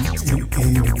man in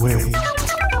any way.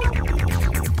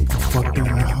 Fuck that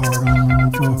heart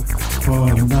on for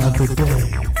another day.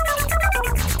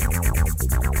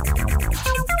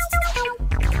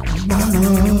 My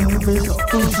love is an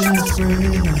ocean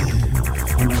spray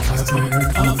on the vibrator,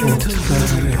 I'm into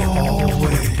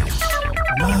always.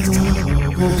 My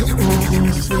love is an ocean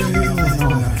spray on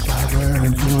the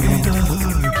vibrator,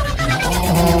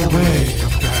 always.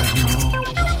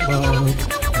 Love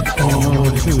and all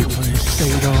to play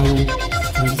Sato,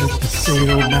 visit the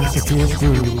Sato Masochist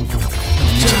groove.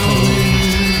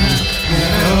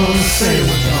 Don't say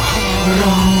with the heart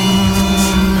on.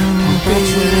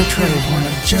 Betrayed when a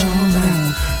gentleman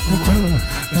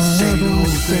Say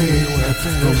those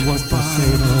things, what the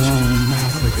say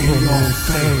don't in your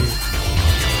face.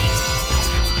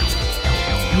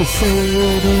 You say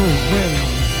those ways,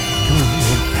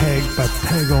 peg by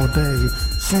peg all day.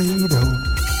 Say those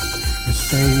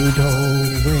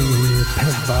ways,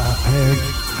 peg by peg,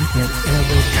 in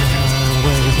every kind of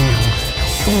way.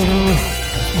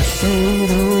 Say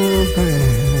those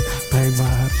ways, peg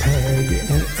by peg,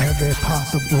 in every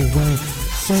possible way.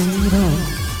 Say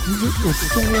those.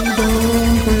 Say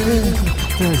those ways,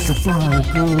 there's a flower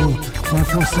blue,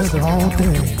 24/7 all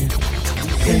day.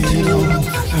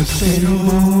 Say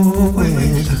those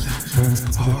ways,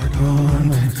 hard on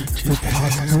to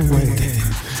pass away.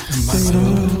 Say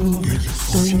those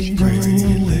ways, right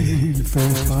in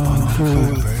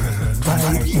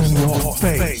your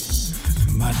face.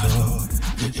 My love,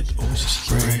 it's all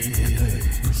spray.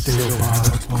 Still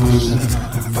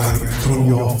right in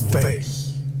your face.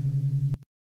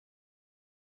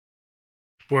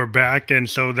 We're back, and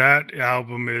so that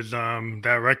album is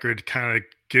that record kind of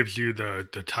gives you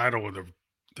the title of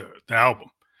the album.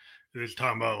 It's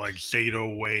talking about like Sado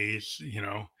Ways,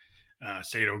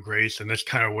 Sado Grace, and that's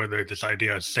kind of where this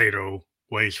idea of Sado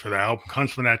Ways for the album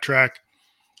comes from that track.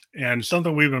 And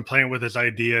something we've been playing with this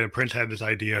idea, and Prince had this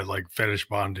idea of like fetish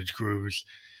bondage grooves,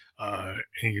 and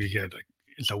you get like,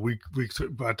 so we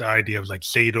brought the idea of like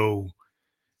Sado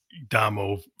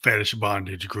Damo fetish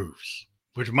bondage grooves,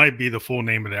 which might be the full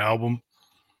name of the album,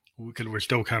 because we're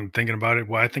still kind of thinking about it.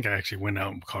 Well, I think I actually went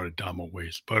out and called it Damo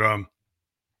Ways. But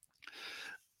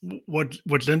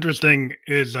what's interesting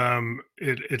is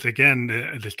it's again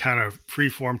this kind of free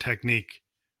form technique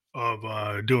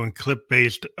of doing clip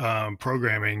based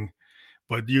programming,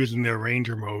 but using the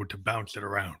arranger mode to bounce it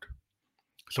around.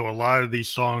 So a lot of these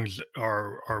songs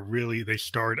are really, they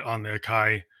start on the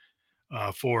Akai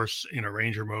Force in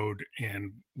arranger mode,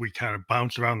 and we kind of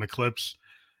bounce around the clips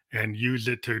and use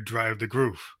it to drive the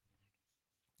groove.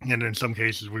 And in some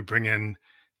cases, we bring in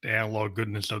the analog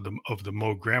goodness of the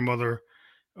Moog Grandmother,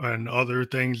 and other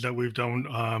things that we've done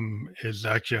is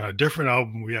actually on a different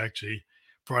album. We actually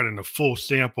brought in a full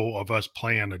sample of us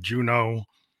playing a Juno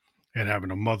and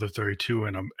having a Mother 32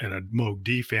 and a Moog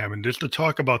DFAM. And just to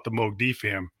talk about the Moog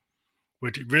DFAM,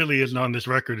 which really isn't on this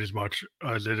record as much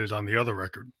as it is on the other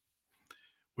record,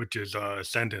 which is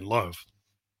Send in Love.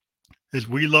 Is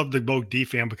we love the Moog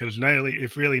DFAM because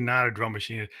it's really not a drum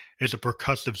machine. It's a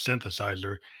percussive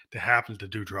synthesizer that happens to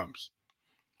do drums.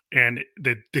 And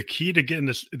the key to getting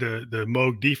this the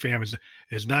Moog DFAM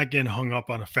is not getting hung up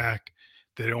on the fact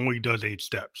that it only does 8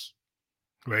 steps,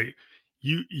 right?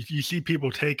 You see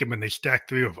people take them and they stack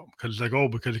 3 of them because it's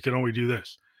like, because it can only do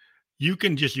this. You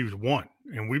can just use one,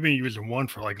 and we've been using one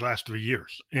for like last 3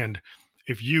 years. And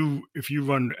if you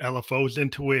run LFOs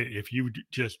into it, if you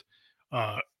just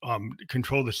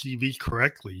control the CV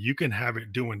correctly, you can have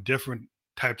it doing different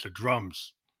types of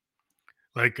drums.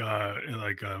 Like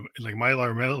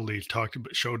Mylar Melodies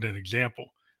showed an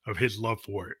example of his love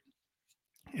for it.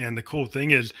 And the cool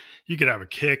thing is, you could have a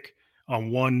kick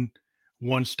on one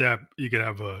step, you could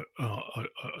have a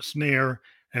snare,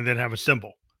 and then have a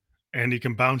cymbal, and you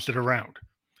can bounce it around.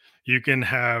 You can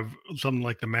have something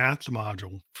like the Maths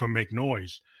module from Make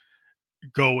Noise,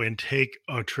 go and take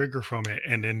a trigger from it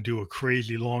and then do a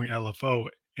crazy long LFO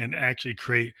and actually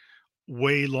create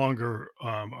way longer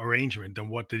arrangement than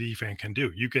what the DFAM can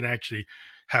do. You can actually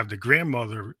have the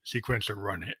grandmother sequencer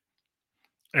run it,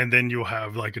 and then you'll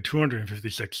have like a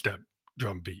 256 step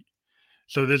drum beat.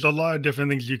 So there's a lot of different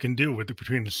things you can do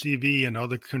between the CV and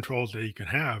other controls that you can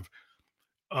have,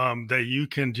 that you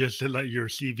can just let your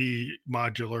CV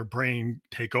modular brain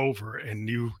take over, and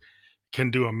you can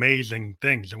do amazing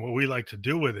things. And what we like to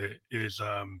do with it is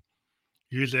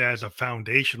use it as a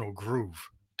foundational groove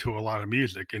to a lot of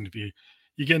music. And if you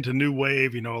get into new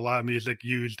wave, a lot of music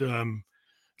used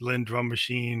Linn drum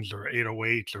machines or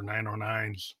 808s or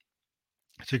 909s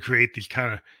to create these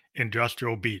kind of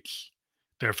industrial beats.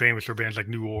 They're famous for bands like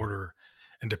New Order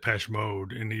and Depeche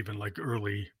Mode, and even like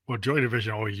Joy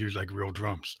Division always used like real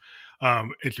drums.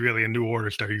 It's really a New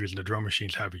Order started using the drum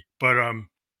machines heavy. But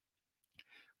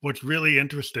what's really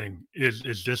interesting is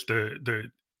just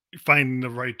the finding the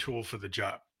right tool for the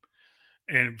job.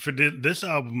 And for this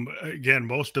album, again,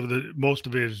 most of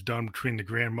it is done between the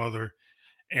grandmother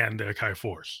and the Akai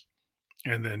Force,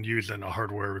 and then using a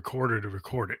hardware recorder to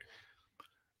record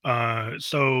it.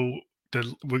 So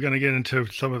we're going to get into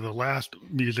some of the last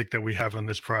music that we have on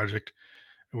this project.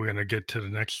 We're going to get to the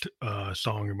next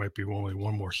song. It might be only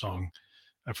one more song.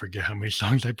 I forget how many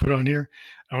songs I put on here.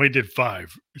 I only did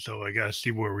 5, so I got to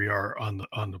see where we are on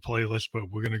the playlist. But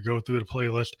we're going to go through the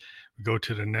playlist. We go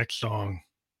to the next song.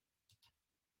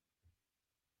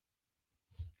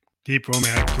 Deep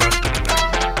romantic thrust in the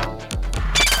night.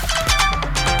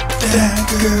 That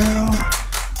girl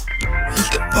is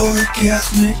the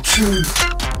orgasmic truth.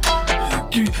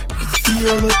 You can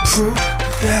feel the proof.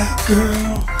 That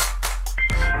girl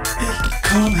is the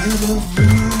come hither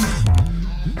room.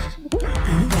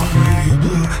 You wanna be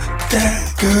blue.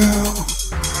 That girl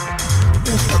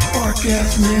is the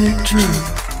orgasmic truth.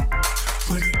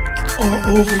 But it's all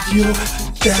over you.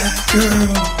 That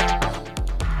girl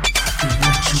is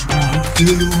what you wanna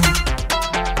do.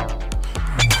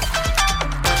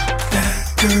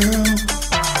 Girl,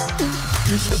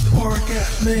 it's the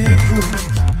orgasmic groove.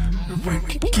 When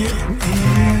you get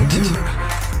into it,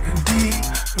 deep,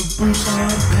 Bruce on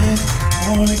me,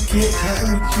 wanna get tight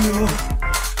with you.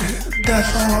 That's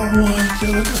all I wanna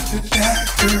do. That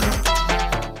girl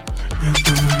is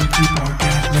doing the deep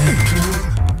orgasmic groove.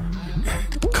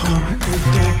 Come with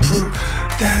the proof.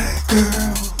 That girl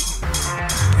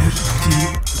is the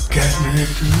deep orgasmic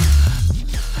groove.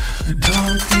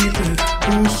 Don't even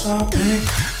do something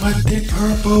like the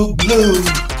purple blue.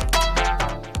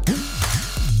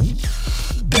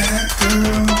 That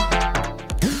girl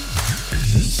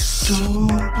is so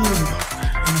blue.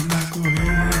 And I'm not going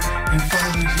and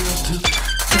follow you to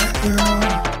that girl.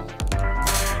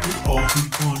 Is all we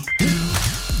want to do.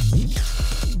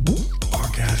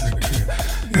 Orgasmic trip.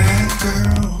 That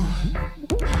girl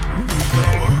is the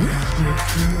orgasmic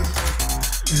trip.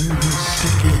 And we'll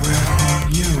stick it right on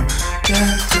you.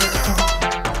 That girl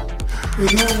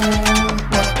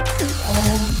is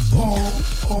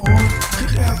all you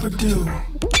could ever do.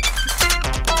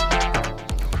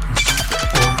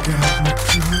 Orgasmic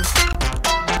truth.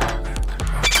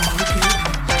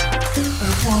 I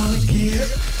wanna get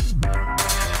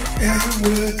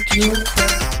everywhere you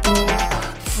back door,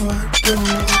 front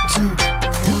door too. I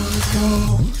wanna go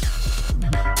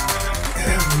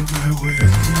everywhere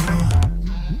with you.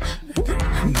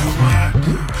 You know I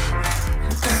do.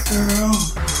 That girl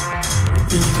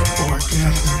is the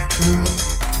orgasmic truth.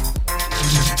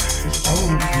 It's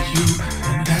over you.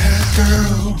 And that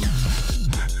girl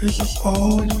is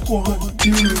all you want to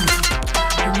do.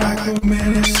 And like a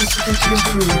man, it's just what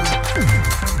you do.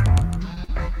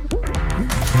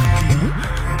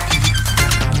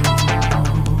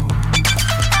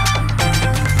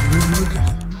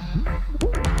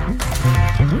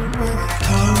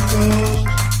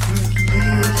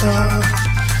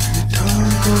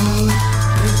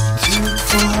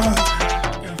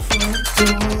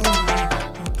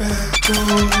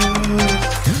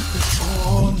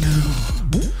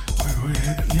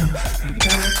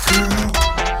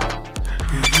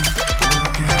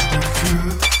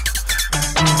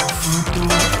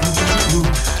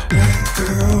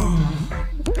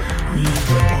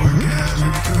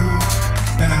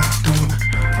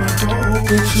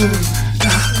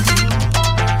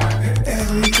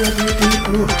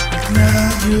 Now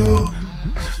you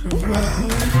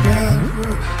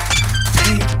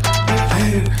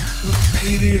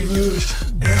painted rouge,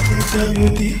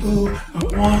 LWDO. I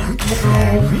wanna get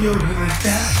over you.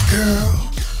 That girl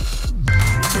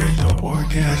is the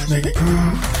orgasmic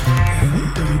groove.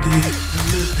 LWD,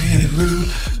 this painted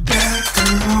rouge. That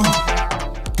girl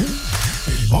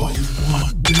is all you want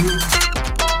to do.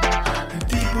 The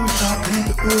deep boots out in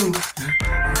the groove.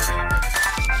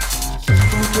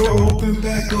 Front door open,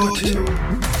 back door too.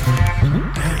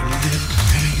 That lips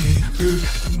painted rouge.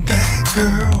 That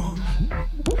girl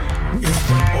is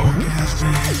the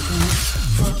orgasmic groove.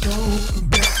 Front door open,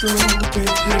 back door open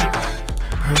too.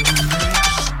 Her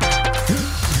lips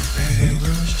painted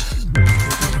rouge.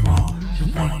 You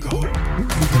wanna go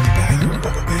with the back door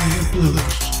open blues.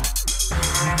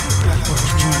 That's what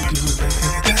you wanna do.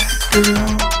 That girl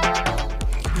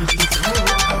is the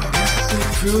orgasmic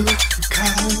groove.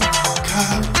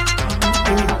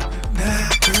 That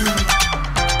girl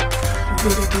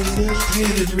with the lips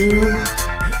painted rouge.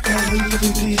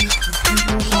 LGBT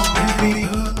people don't be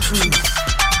her truth.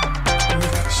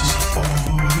 She's all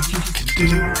you can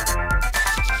do.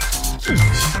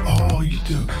 She's all you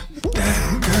do. That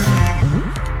girl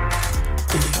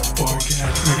is the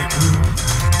orgasmic groove.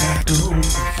 Back door open,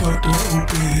 front door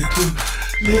open too.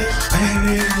 Lips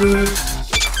painted rouge.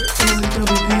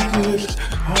 LGBT goods.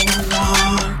 All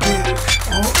I get it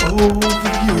all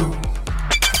over you.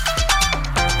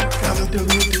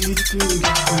 LGBT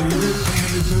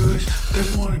dudes, they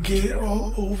want to get it all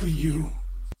over you.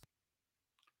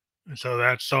 So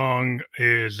that song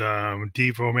is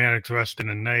Deep Romantic Thrust in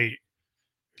the Night.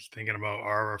 I was thinking about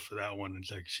Aura for that one.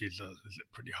 It's like she's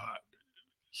pretty hot,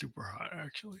 super hot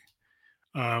actually.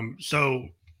 So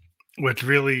what's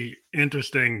really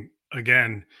interesting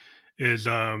again is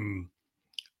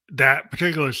that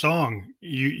particular song,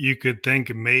 you could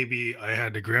think maybe I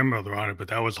had the grandmother on it, but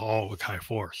that was all with High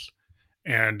Force.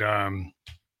 And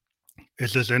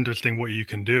it's just interesting what you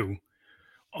can do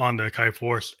on the High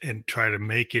Force and try to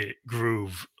make it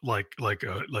groove like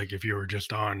if you were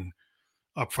just on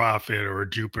a Prophet or a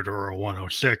Jupiter or a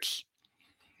 106,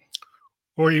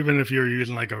 or even if you're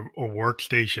using like a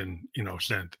workstation,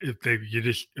 synth. If they you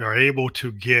just are able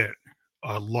to get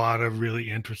a lot of really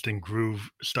interesting groove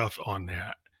stuff on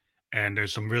that, and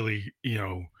there's some really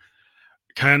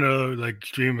kind of like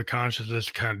stream of consciousness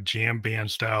kind of jam band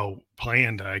style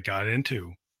playing that I got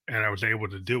into, and I was able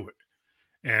to do it.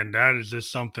 And that is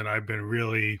just something I've been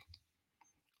really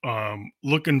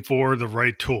looking for the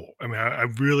right tool. I mean, I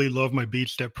really love my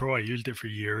BeatStep Pro. I used it for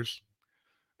years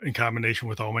in combination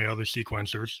with all my other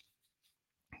sequencers.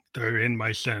 They're in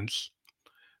my sense,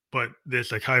 but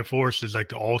this like High Force is like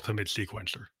the ultimate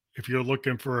sequencer. If you're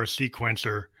looking for a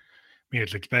sequencer, I mean,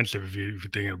 it's expensive if you're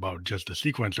thinking about just a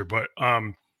sequencer, but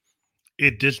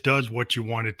it just does what you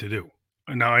want it to do.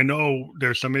 Now I know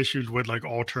there's some issues with like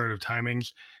alternative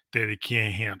timings that it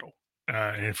can't handle.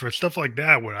 And for stuff like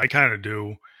that, what I kind of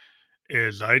do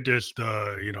is I just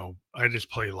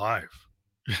play live.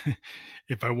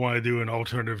 If I want to do an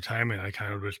alternative timing, I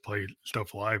kind of just play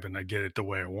stuff live and I get it the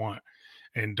way I want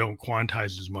and don't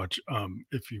quantize as much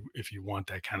if you want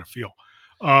that kind of feel.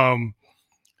 Um,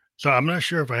 so I'm not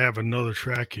sure if I have another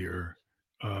track here.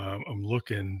 I'm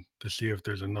looking to see if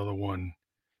there's another one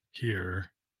here.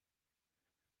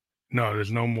 No,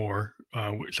 there's no more.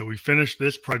 So we finished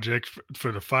this project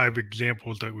for the 5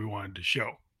 examples that we wanted to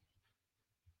show.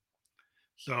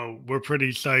 So we're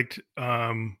pretty psyched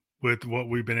with what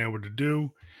we've been able to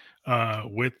do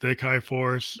with the High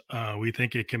Force. We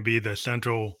think it can be the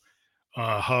central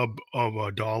hub of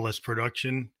a DAWless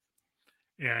production.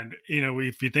 And,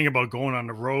 if you think about going on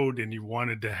the road and you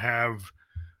wanted to have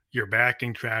your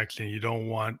backing tracks and you don't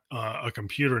want a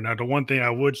computer. Now, the one thing I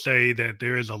would say that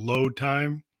there is a load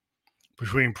time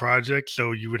between projects.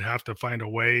 So you would have to find a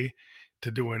way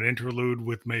to do an interlude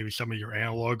with maybe some of your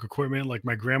analog equipment. Like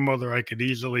my grandmother, I could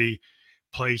easily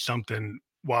play something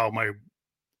while my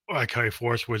High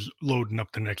Force was loading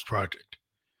up the next project.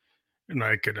 And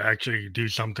I could actually do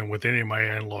something with any of my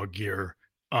analog gear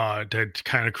to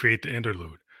kind of create the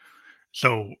interlude.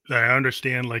 So I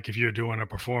understand, like if you're doing a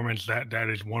performance, that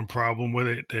is one problem with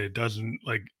it, that it doesn't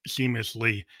like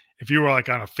seamlessly. If you were like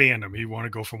on a fandom, you want to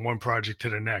go from one project to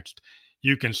the next,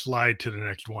 you can slide to the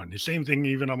next one. The same thing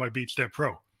even on my BeatStep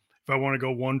Pro. If I want to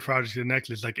go one project to the next,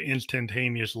 it's like an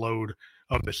instantaneous load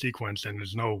of the sequence, and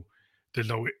there's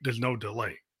no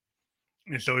delay.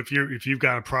 And so if you've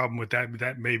got a problem with that,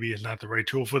 that maybe is not the right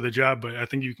tool for the job, but I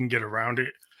think you can get around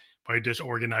it by just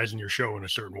organizing your show in a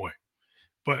certain way.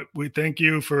 But we thank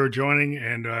you for joining,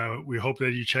 and we hope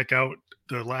that you check out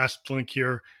the last link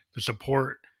here, the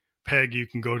support Peg. You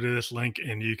can go to this link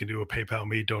and you can do a PayPal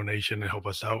Me donation and help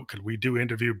us out, because we do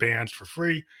interview bands for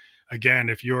free. Again,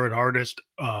 if you're an artist,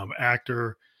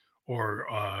 actor, or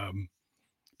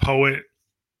poet,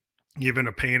 even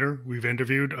a painter we've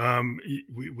interviewed,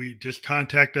 we just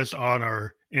contact us on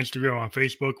our Instagram, on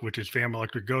Facebook, which is Fam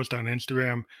Electric Ghost on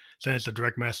Instagram. Send us a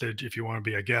direct message if you want to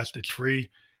be a guest. It's free.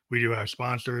 We do have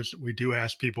sponsors. We do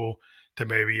ask people to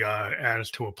maybe add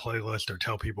us to a playlist or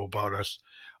tell people about us.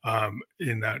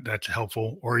 In that's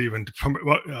helpful, or even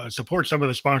support some of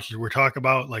the sponsors we're talking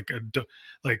about, like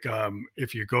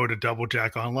if you go to Double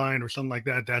Jack Online or something like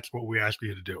that. That's what we ask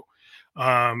you to do.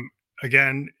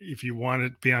 Again, if you want to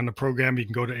be on the program, you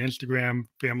can go to Instagram,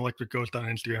 Fam Electric Ghost on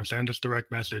Instagram. Send us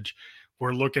direct message.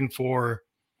 We're looking for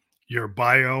your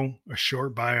bio, a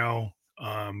short bio,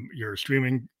 your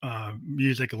streaming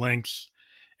music links,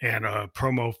 and a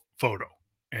promo photo.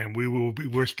 And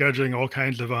we're scheduling all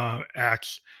kinds of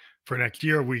acts for next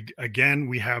year.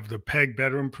 We have the Peg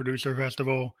Bedroom Producer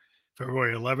Festival,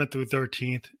 February 11th through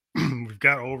 13th. We've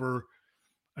got over,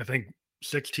 I think,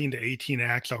 16 to 18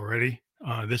 acts already.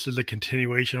 This is a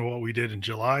continuation of what we did in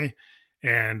July.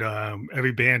 And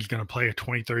every band's going to play a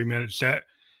 20-30 minute set.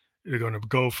 They're going to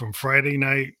go from Friday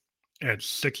night at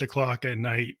 6 o'clock at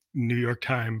night, New York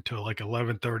time, to like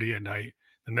 11:30 at night.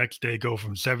 The next day, go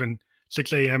from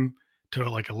 6 a.m. to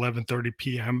like 11:30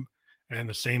 p.m. and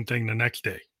the same thing the next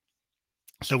day.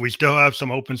 So we still have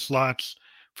some open slots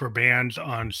for bands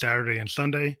on Saturday and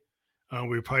Sunday.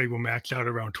 We probably will max out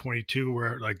around 22.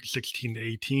 We're at like 16 to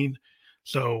 18.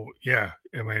 So yeah,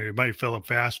 I mean, it might fill up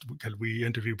fast because we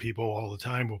interview people all the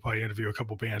time. We'll probably interview a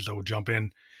couple bands that will jump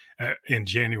in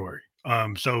January.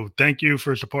 So thank you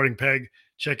for supporting Peg.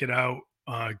 Check it out.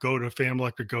 Go to Fam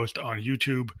Electric Ghost on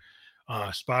YouTube,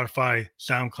 Spotify,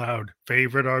 SoundCloud,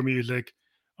 favorite our music.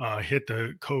 hit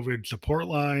the COVID support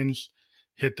lines,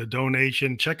 hit the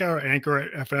donation, check out our Anchor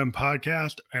FM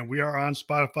podcast, and we are on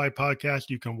Spotify podcast.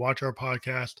 You can watch our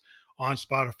podcast on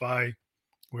Spotify.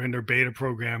 We're in their beta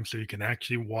program, so you can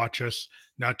actually watch us,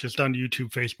 not just on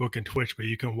YouTube, Facebook, and Twitch, but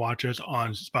you can watch us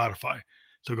on Spotify.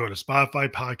 So go to Spotify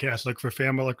podcast, look for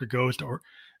Family Electric Ghost,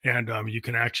 and you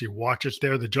can actually watch us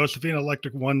there. The Josephine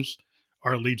Electric Ones,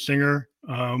 our lead singer,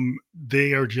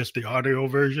 they are just the audio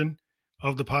version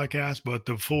of the podcast, but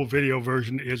the full video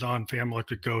version is on Family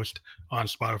Electric Ghost on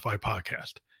Spotify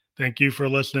podcast. Thank you for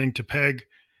listening to PEG,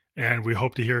 and we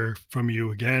hope to hear from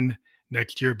you again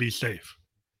next year. Be safe.